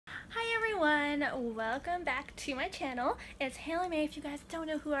everyone, welcome back to my channel. It's Haley May. If you guys don't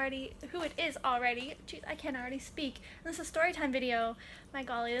know who it is already, jeez, I can already speak. This is a story time video. My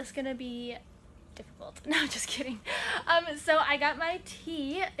golly, this is gonna be difficult. No, just kidding. So I got my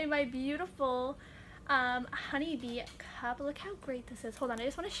tea in my beautiful honeybee cup. Look how great this is. Hold on, I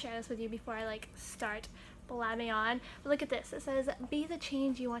just want to share this with you before I start blabbing on. But look at this. It says, "Be the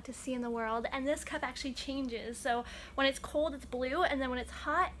change you want to see in the world," and this cup actually changes. So when it's cold, it's blue, and then when it's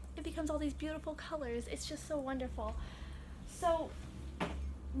hot, it becomes all these beautiful colors. It's just so wonderful. So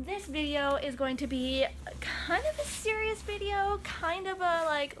this video is going to be kind of a serious video, kind of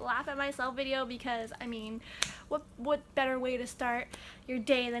a laugh at myself video, because I mean, what better way to start your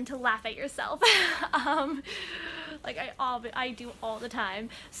day than to laugh at yourself? I do all the time.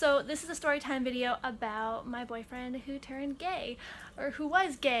 So this is a story time video about my boyfriend who turned gay, or who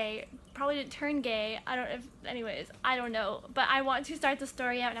was gay. Probably didn't turn gay. I don't know. But I want to start the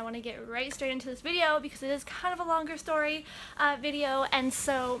story out, and I want to get right straight into this video because it is kind of a longer story video. And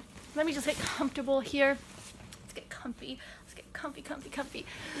so let me just get comfortable here. Let's get comfy. Let's get comfy.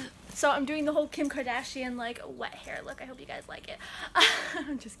 So I'm doing the whole Kim Kardashian wet hair look. I hope you guys like it.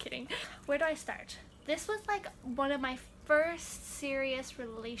 I'm just kidding. Where do I start? This was one of my first serious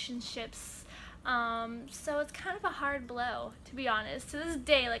relationships. So it's kind of a hard blow, to be honest. To this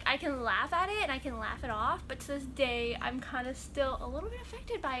day, I can laugh at it and I can laugh it off, but to this day I'm kind of still a little bit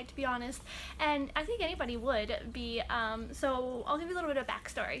affected by it, to be honest, and I think anybody would be. So I'll give you a little bit of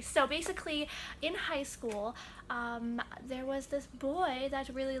backstory. So basically, in high school, there was this boy that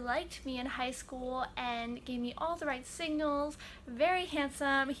really liked me in high school and gave me all the right signals. Very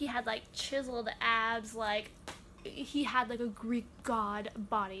handsome. He had chiseled abs, he had a Greek god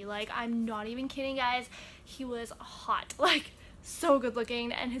body. I'm not even kidding, guys. He was hot, so good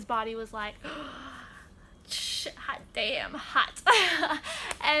looking, and his body was hot damn hot.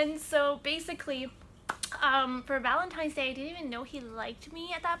 And so basically, for Valentine's Day, I didn't even know he liked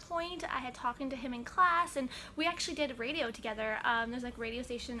me at that point. I had talking to him in class, and we actually did radio together. There's a radio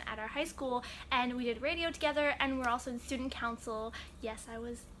station at our high school, and we did radio together, and we're also in student council. Yes, I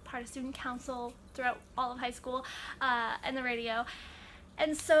was part of student council throughout all of high school, and the radio.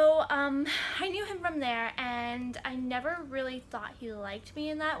 And so I knew him from there, and I never really thought he liked me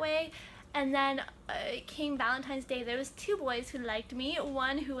in that way. And then it came Valentine's Day. There was two boys who liked me.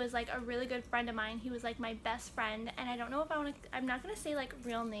 One who was a really good friend of mine. He was my best friend, and I don't know if I'm not gonna say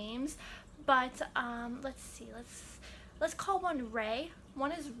real names, but let's see. Let's call one Ray.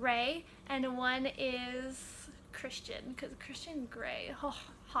 One is Ray, and one is Christian, because Christian Gray, oh,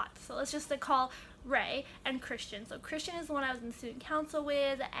 hot. So let's just call Ray and Christian. So Christian is the one I was in student council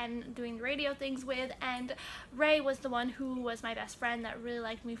with and doing radio things with, and Ray was the one who was my best friend that really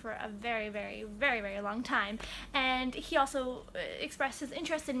liked me for a very, very, very, very long time. And he also expressed his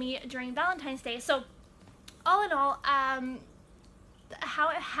interest in me during Valentine's Day. So all in all, how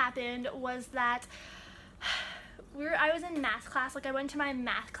it happened was that I was in math class. I went to my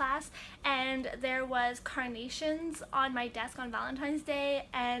math class, and there was carnations on my desk on Valentine's Day,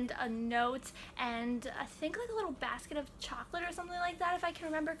 and a note, and I think a little basket of chocolate or something like that, if I can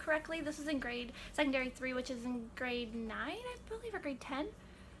remember correctly. This was in secondary 3, which is in grade 9, I believe, or grade 10?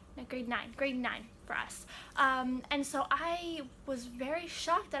 No, grade 9 for us. And so I was very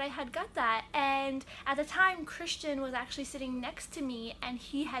shocked that I had got that, and at the time Christian was actually sitting next to me, and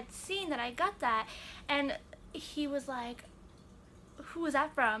he had seen that I got that, and he was like, "Who was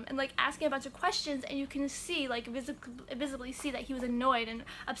that from?" and asking a bunch of questions, and you can see visibly see that he was annoyed and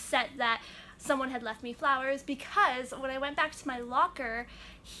upset that someone had left me flowers, because when I went back to my locker,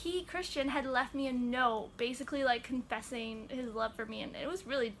 Christian had left me a note basically confessing his love for me, and it was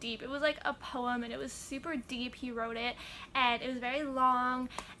really deep. It was a poem, and it was super deep. He wrote it, and it was very long,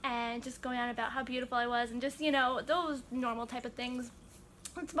 and just going on about how beautiful I was, and just those normal type of things.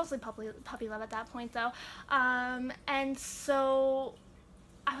 It's mostly puppy love at that point, though. And so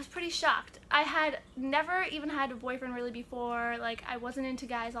I was pretty shocked. I had never even had a boyfriend really before. I wasn't into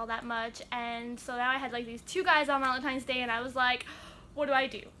guys all that much, and so now I had these two guys on Valentine's Day, and I was like, what do I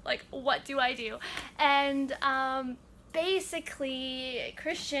do? What do I do? And basically,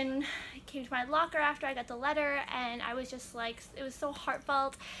 Christian came to my locker after I got the letter, and I was just it was so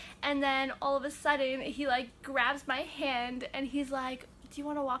heartfelt. And then all of a sudden, he grabs my hand, and he's like, "Do you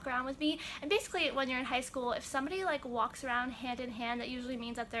want to walk around with me?" And basically, when you're in high school, if somebody walks around hand in hand, that usually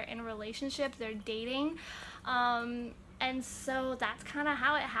means that they're in a relationship, they're dating. And so that's kind of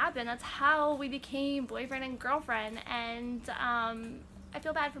how it happened. That's how we became boyfriend and girlfriend. And I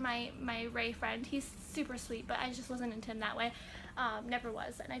feel bad for my Ray friend. He's super sweet, but I just wasn't into him that way. Never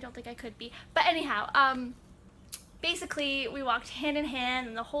was, and I don't think I could be. But anyhow, basically we walked hand in hand,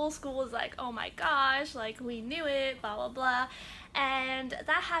 and the whole school was like, oh my gosh, like we knew it, blah blah blah. And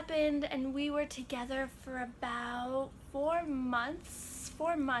that happened, and we were together for about 4 months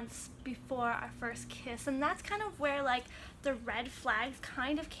before our first kiss. And that's kind of where like the red flags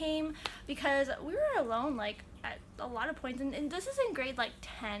kind of came, because we were alone like at a lot of points, and this is in grade like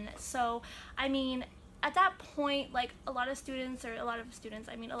 10. So I mean, at that point, like a lot of teenagers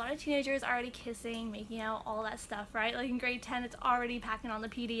are already kissing, making out, all that stuff, right? Like in grade 10, it's already packing on the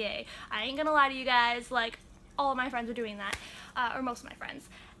PDA. I ain't gonna lie to you guys, like all of my friends were doing that, or most of my friends.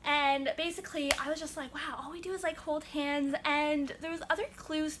 And basically I was just like, wow, all we do is like hold hands. And there was other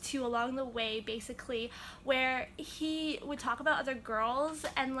clues too along the way, basically, where he would talk about other girls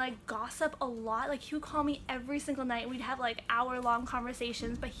and like gossip a lot. Like he would call me every single night, and we'd have like hour-long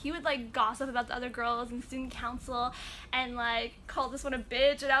conversations, but he would like gossip about the other girls in student council and like call this one a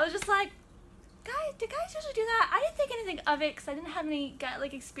bitch. And I was just like, guys, did guys usually do that? I didn't think anything of it because I didn't have any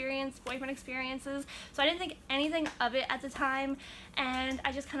boyfriend experiences, so I didn't think anything of it at the time, and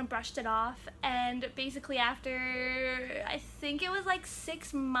I just kind of brushed it off. And basically after, I think it was like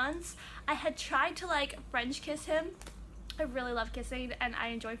 6 months, I had tried to like French kiss him. I really love kissing, and I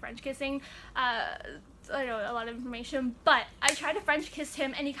enjoy French kissing. I know a lot of information, but I tried to French kiss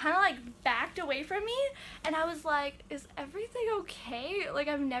him, and he kind of like backed away from me, and I was like, is everything okay? Like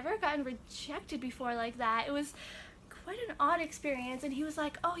I've never gotten rejected before like that. It was quite an odd experience. And he was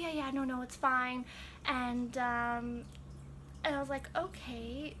like, oh yeah, no, it's fine. And I was like,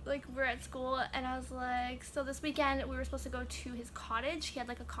 okay, like we're at school, and I was like, so this weekend we were supposed to go to his cottage. He had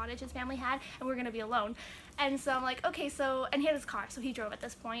like a cottage his family had, and we were gonna be alone. And so I'm like, okay, so, and he had his car, so he drove at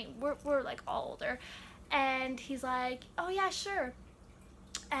this point. We're like all older. And he's like, oh yeah, sure.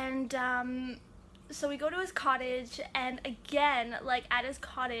 And so we go to his cottage, and again, like at his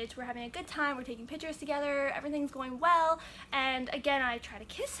cottage, we're having a good time, we're taking pictures together, everything's going well. And again, I try to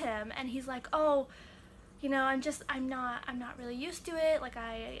kiss him, and he's like, oh, you know, I'm not really used to it, like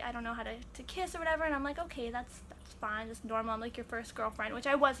I don't know how to kiss or whatever. And I'm like, okay, that's fine, it's normal, I'm like your first girlfriend, which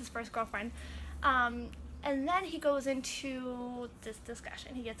I was his first girlfriend. And then he goes into this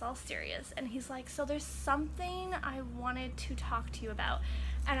discussion. He gets all serious, and he's like, so there's something I wanted to talk to you about.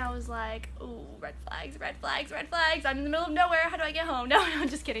 And I was like, ooh, red flags, red flags, red flags. I'm in the middle of nowhere. How do I get home? No, I'm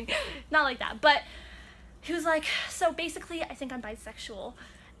just kidding. Not like that. But he was like, so basically, I think I'm bisexual.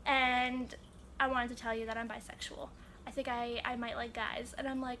 And I wanted to tell you that I'm bisexual. I think I might like guys. And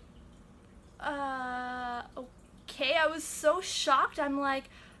I'm like, okay. I was so shocked. I'm like,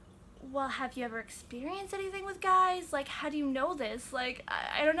 well, have you ever experienced anything with guys? Like, how do you know this? Like,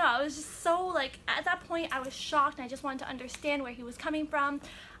 I don't know. I was just so, like, at that point, I was shocked, and I just wanted to understand where he was coming from.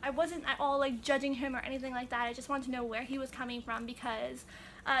 I wasn't at all, like, judging him or anything like that. I just wanted to know where he was coming from, because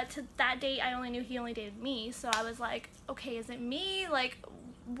to that date, I only knew he only dated me. So I was like, okay, is it me? Like,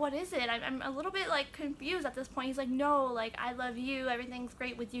 what is it? I'm a little bit, like, confused at this point. He's like, no, like, I love you. Everything's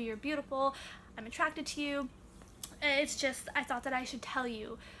great with you. You're beautiful. I'm attracted to you. It's just, I thought that I should tell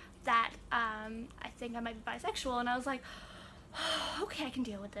you that I think I might be bisexual. And I was like, oh, okay, I can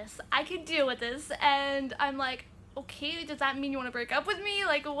deal with this. I can deal with this. And I'm like, okay, does that mean you want to break up with me?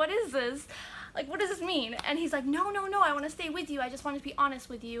 Like, what is this? Like, what does this mean? And he's like, no, I want to stay with you. I just wanted to be honest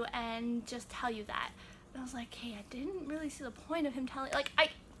with you and just tell you that. And I was like, hey, I didn't really see the point of him telling, like,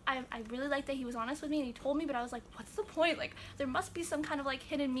 I really liked that he was honest with me and he told me, but I was like, what's the point? Like, there must be some kind of, like,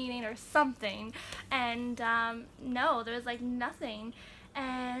 hidden meaning or something. And no, there was, like, nothing.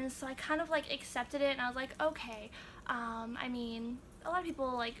 And so I kind of like accepted it, and I was like, okay. I mean, a lot of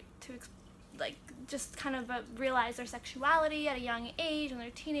people like to just kind of realize their sexuality at a young age. When they're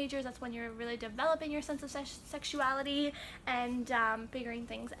teenagers, that's when you're really developing your sense of sexuality and figuring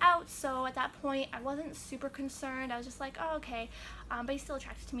things out. So at that point, I wasn't super concerned. I was just like, oh, okay. But he's still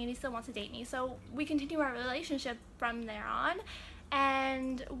attracted to me, and he still wants to date me. So we continue our relationship from there on.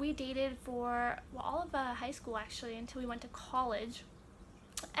 And we dated for, well, all of high school, actually, until we went to college.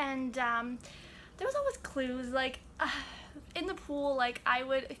 And there was always clues, like in the pool, like I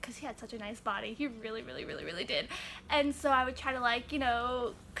would, because he had such a nice body, he really did, and so I would try to, like, you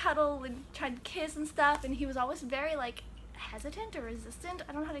know, cuddle and try to kiss and stuff, and he was always very, like, hesitant or resistant.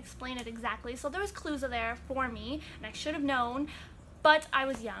 I don't know how to explain it exactly. So there was clues there for me, and I should have known, but I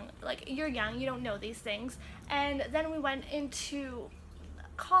was young. Like, you're young, you don't know these things. And then we went into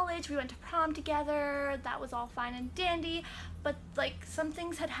college, we went to prom together, that was all fine and dandy, but like some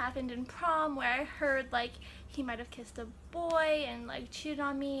things had happened in prom where I heard like he might have kissed a boy and like cheated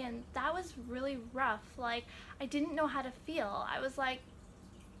on me, and that was really rough. Like, I didn't know how to feel. I was like,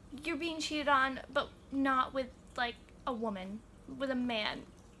 you're being cheated on, but not with like a woman, with a man.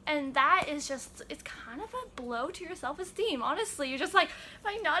 And that is just, it's kind of a blow to your self-esteem, honestly. You're just like,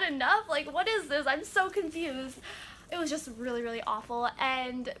 am I not enough? Like, what is this? I'm so confused. It was just really, really awful.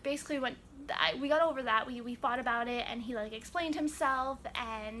 And basically we got over that. We fought about it, and he like explained himself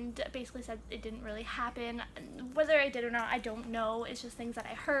and basically said it didn't really happen. Whether I did or not, I don't know. It's just things that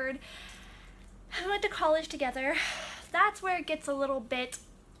I heard. We went to college together. That's where it gets a little bit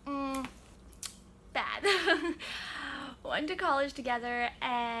bad. Went to college together,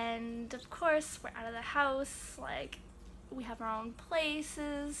 and of course we're out of the house, like we have our own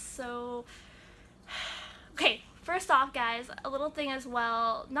places. So okay, first off guys, a little thing as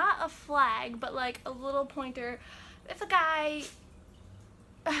well, not a flag but like a little pointer. If a guy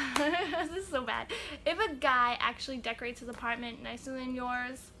this is so bad, if a guy actually decorates his apartment nicer than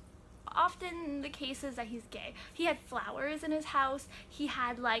yours, often the case is that he's gay. He had flowers in his house, he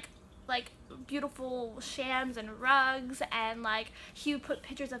had like beautiful shams and rugs, and like he would put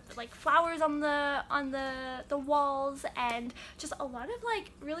pictures of like flowers on the walls, and just a lot of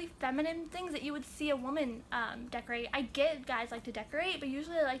like really feminine things that you would see a woman decorate. I get guys like to decorate, but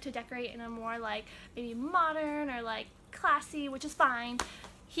usually I like to decorate in a more like maybe modern or like classy, which is fine.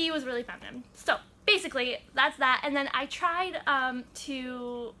 He was really feminine. So basically that's that. And then I tried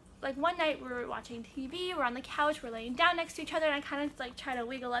to, like one night we were watching TV, we're on the couch, we're laying down next to each other, and I kind of like try to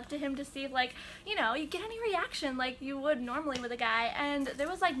wiggle up to him to see if like, you know, you get any reaction like you would normally with a guy, and there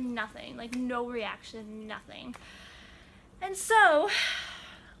was like nothing, like no reaction, nothing. And so,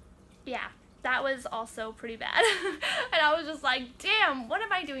 yeah, that was also pretty bad. And I was just like, damn, what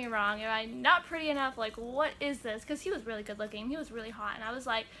am I doing wrong? Am I not pretty enough? Like, what is this? Because he was really good looking, he was really hot, and I was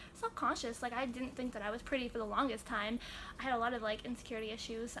like self-conscious. Like, I didn't think that I was pretty for the longest time. I had a lot of like insecurity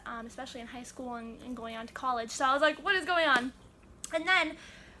issues, especially in high school and going on to college. So I was like, what is going on? And then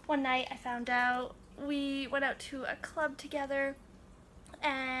one night I found out, we went out to a club together,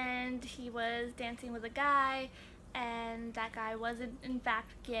 and he was dancing with a guy, and that guy was in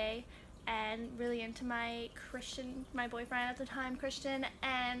fact gay and really into my boyfriend at the time, Christian.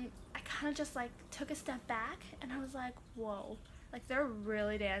 And I kind of just like took a step back, and I was like, whoa, like they're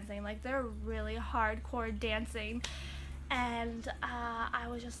really dancing, like they're really hardcore dancing. And I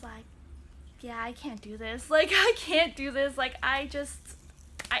was just like, yeah, I can't do this, like I can't do this, like I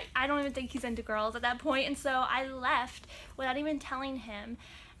don't even think he's into girls at that point. And so I left without even telling him,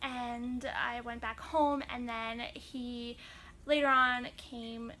 and I went back home. And then he later on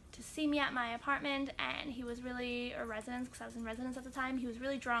came to see me at my apartment, and he was really, or residence, because I was in residence at the time, he was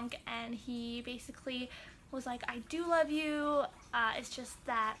really drunk, and he basically was like, I do love you, it's just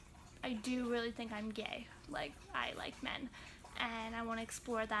that I do really think I'm gay, like I like men, and I want to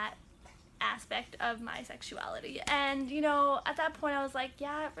explore that aspect of my sexuality. And you know, at that point I was like,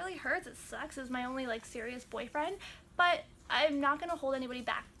 yeah, it really hurts, it sucks, it's my only like serious boyfriend, but I'm not gonna hold anybody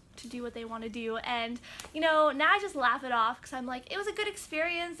back to do what they want to do. And you know, now I just laugh it off because I'm like, it was a good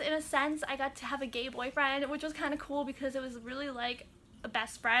experience in a sense. I got to have a gay boyfriend, which was kind of cool because it was really like a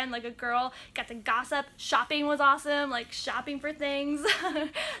best friend, like a girl. Got to gossip, shopping was awesome, like shopping for things.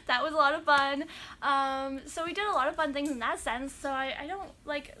 That was a lot of fun. So we did a lot of fun things in that sense, so I don't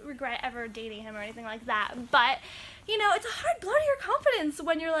like regret ever dating him or anything like that. But you know, it's a hard blow to your confidence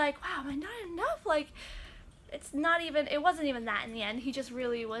when you're like, wow, am I not enough? Like, it wasn't even that in the end. He just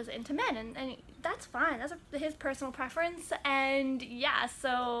really was into men, and that's fine. That's his personal preference. And yeah,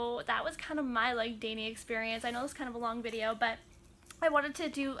 so that was kind of my like dating experience. I know it's kind of a long video, but I wanted to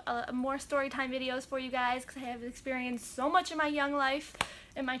do more story time videos for you guys because I have experienced so much in my young life.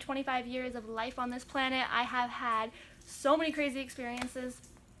 In my 25 years of life on this planet, I have had so many crazy experiences.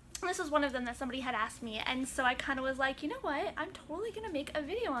 This was one of them that somebody had asked me, and so I kind of was like, you know what, I'm totally gonna make a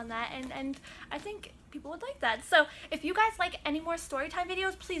video on that, and I think people would like that. So if you guys like any more storytime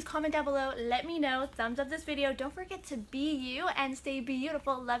videos, please comment down below, let me know, thumbs up this video, don't forget to be you and stay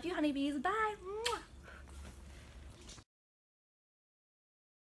beautiful. Love you, honeybees, bye.